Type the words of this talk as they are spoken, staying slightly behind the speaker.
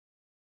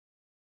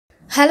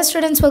Hello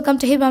students, welcome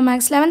to Hiba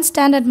Max 11th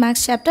Standard Max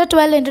Chapter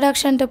 12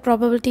 Introduction to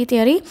Probability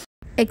Theory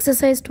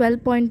Exercise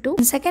 12.2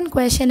 Second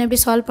question எப்படி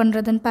solve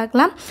பண்றதுன்னு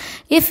பார்க்கலாம்.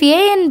 If A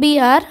and B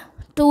are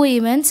two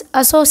events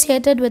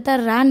associated with a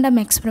random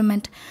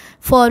experiment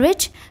for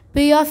which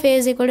P of A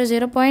is equal to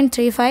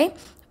 0.35,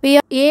 P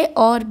of A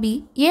or B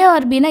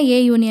na A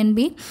union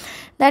B,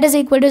 that is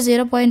equal to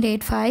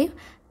 0.85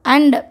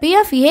 and P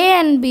of A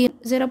and B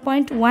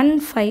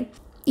 0.15.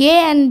 A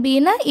and B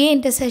na A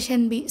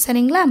intersection B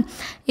சரிங்களா.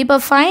 இப்போ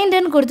find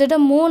ன்னு கொடுத்துட்டு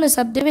மூணு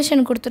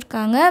subdivision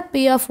கொடுத்துருக்காங்க. P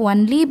of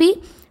only B,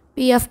 P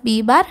of B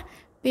bar,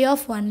 P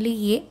of only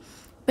A.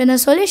 இப்போ இந்த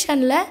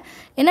சொல்யூஷனில்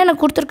என்னென்ன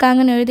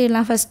கொடுத்துருக்காங்கன்னு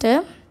எழுதிடலாம். ஃபஸ்ட்டு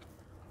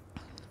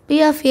P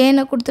of A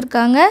ன்னு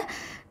கொடுத்துருக்காங்க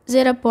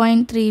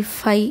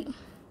 0.35,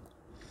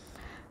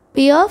 P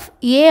of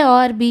A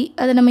or B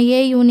அது நம்ம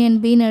A union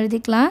B ன்னு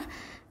எழுதிக்கலாம்,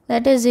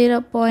 that is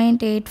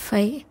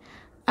 0.85.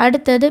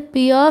 அடுத்தது P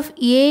of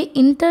A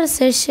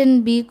intersection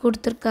B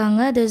கொடுத்துருக்காங்க,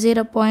 அது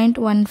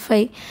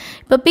 0.15.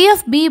 இப்போ P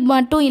of B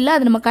மட்டும் இல்லை,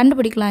 அது நம்ம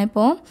கண்டுபிடிக்கலாம்.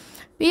 இப்போது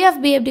P of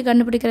B எப்படி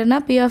கண்டுபிடிக்கிறதுனா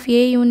P of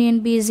A union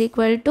B is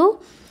equal to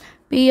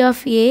P of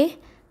A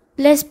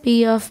plus P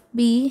of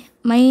B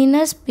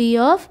minus P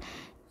of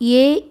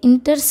A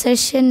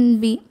intersection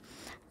B.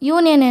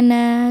 Union என்ன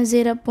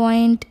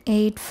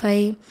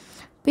 0.85,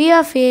 P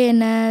of A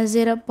என்ன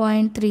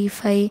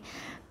 0.35,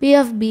 P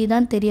of B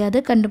தான் தெரியாது,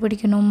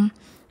 கண்டுபிடிக்கணும்.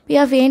 P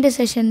of A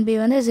intersection B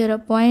வந்து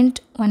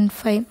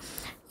 0.15.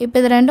 இப்போ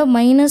இது ரெண்டும்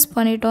minus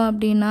பண்ணிட்டோம்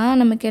அப்படின்னா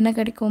நமக்கு என்ன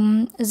கிடைக்கும்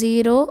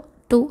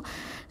 0.2.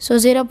 So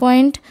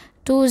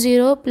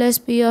 0.20 plus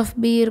P of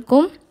B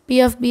இருக்கும். P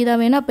of B தான்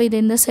வேணும், அப்போ இது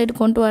இந்த சைடு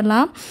கொண்டு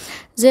வரலாம்.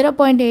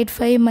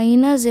 0.85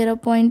 minus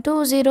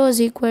 0.20 is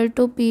equal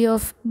to P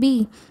of B,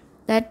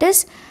 that is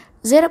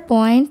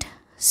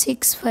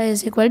 0.65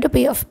 is equal to P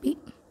of B.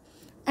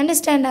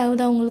 Understand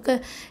ஆகுதா உங்களுக்கு?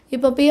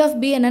 இப்போ P of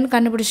B என்னென்னு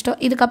கண்டுபிடிச்சிட்டோம்.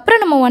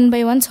 இதுக்கப்புறம் நம்ம 1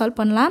 by 1 சால்வ்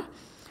பண்ணலாம்.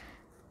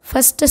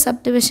 ஃபஸ்ட்டு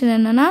சப்டிவிஷன்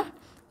என்னென்னா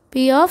P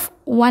of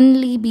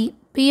only B,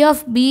 P of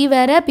B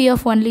வேறு, P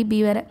of only B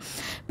வேறு.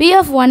 P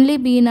of only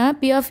Bனா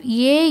P of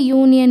A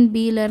union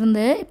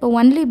Bலேருந்து இப்போ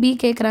only B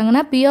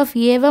கேட்குறாங்கன்னா P of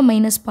Aவை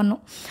மைனஸ்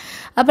பண்ணும்.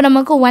 அப்போ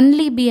நமக்கு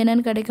only B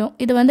என்னன்னு கிடைக்கும்.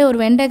 இது வந்து ஒரு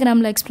வென்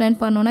டயக்ராமில் எக்ஸ்பிளைன்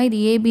பண்ணோன்னா இது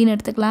ஏபின்னு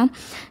எடுத்துக்கலாம்.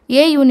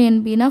 A union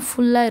Bனா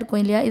ஃபுல்லாக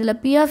இருக்கும் இல்லையா, இதில்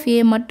P of A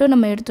மட்டும்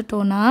நம்ம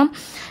எடுத்துட்டோன்னா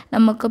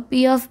நமக்கு P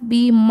of B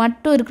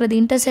மட்டும் இருக்கிறது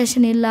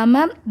இன்டர்செக்ஷன்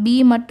இல்லாமல் B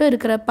மட்டும்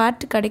இருக்கிற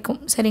பார்ட் கிடைக்கும்.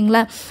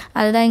 சரிங்களா,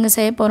 அதுதான் இங்கே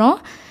செய்ய போகிறோம்.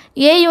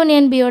 A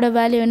union Bயோட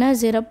வேல்யூ என்ன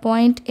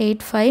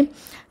 0.85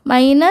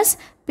 மைனஸ்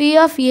P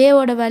of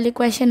Aவோட வேல்யூ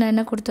கொஷனில்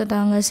என்ன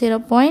கொடுத்துருந்தாங்க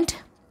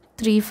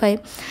 0.35.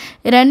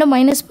 ரெண்டும்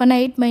மைனஸ் பண்ண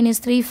 8 minus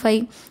 3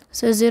 5,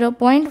 ஸோ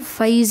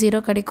 0.50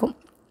 கிடைக்கும்.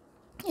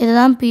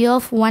 இதுதான் P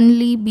of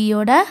only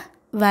Bயோட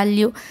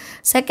value.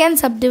 Second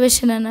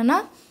subdivision என்னென்னா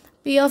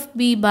P of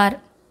B bar.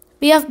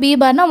 P of B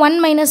barனா 1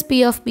 minus P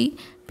of B,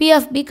 P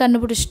of B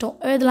கண்டுபிடிச்சிட்டோம்,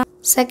 எழுதலாம்.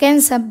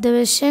 Second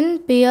subdivision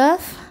P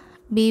of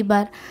B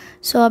bar.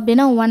 So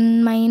அப்படின்னா 1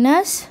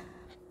 minus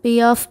P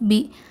of B,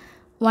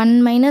 1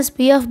 minus P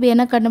of B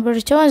என்ன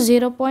கண்டுபிடிச்சோம்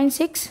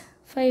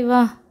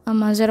 0.65.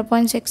 ஆமாம்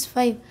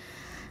 0.65.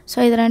 So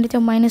இது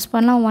ரெண்டுத்தையும் minus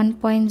பண்ணலாம்.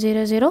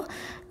 1.00,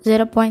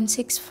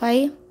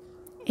 0.65,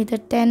 இது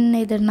 10,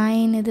 இது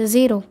 9, இது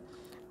 0,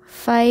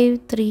 5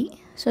 3,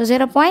 ஸோ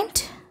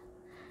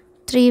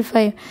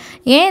 0.35.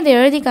 ஏன் இதை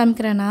எழுதி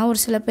காமிக்கிறேன்னா ஒரு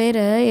சில பேர்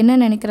என்ன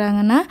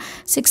நினைக்கிறாங்கன்னா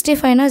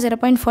 65னா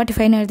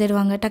 0.45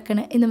 எழுதிடுவாங்க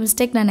டக்குன்னு. இந்த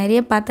மிஸ்டேக் நான் நிறைய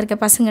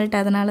பார்த்துருக்கேன் பசங்கள்கிட்ட,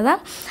 அதனால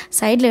தான்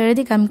சைடில்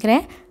எழுதி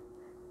காமிக்கிறேன்.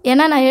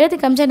 ஏன்னா நான் எழுதி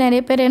காமிச்சா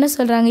நிறைய பேர் என்ன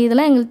சொல்கிறாங்க,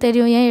 இதெல்லாம் எங்களுக்கு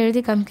தெரியும், ஏன்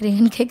எழுதி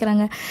காமிக்கிறீங்கன்னு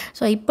கேட்குறாங்க.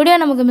 ஸோ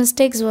இப்படியும் நமக்கு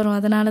மிஸ்டேக்ஸ் வரும்,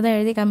 அதனால தான்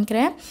எழுதி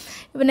காமிக்கிறேன்.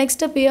 இப்போ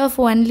next P of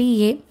only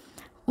A.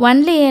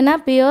 Only ஏன்னா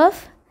P of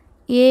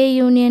A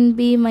union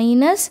B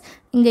minus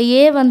இங்கே A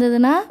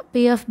வந்ததுன்னா P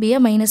of Bயை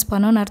மைனஸ்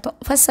பண்ணோன்னு அர்த்தம்.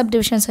 ஃபஸ்ட்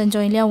சப்டிவிஷன்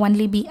செஞ்சோம் இல்லையா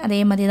ஒன்லி B, அதே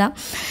மாதிரி தான்.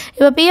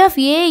 இப்போ P of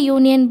A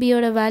union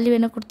Bயோட value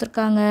என்ன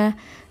கொடுத்துருக்காங்க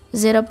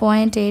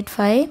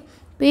 0.85,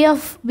 P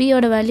of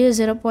Bயோட வேல்யூ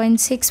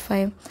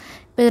 0.65.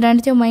 இப்போ இது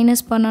ரெண்டுத்தையும்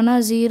மைனஸ் பண்ணோன்னா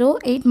 0,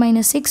 8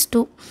 minus 6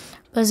 2,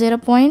 இப்போ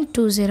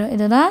 0.20.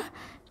 இதுதான்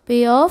P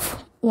of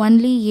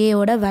only A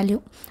ஓட value.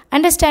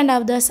 Understand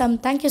of the some.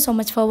 Thank you so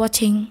much for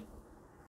வாட்சிங்.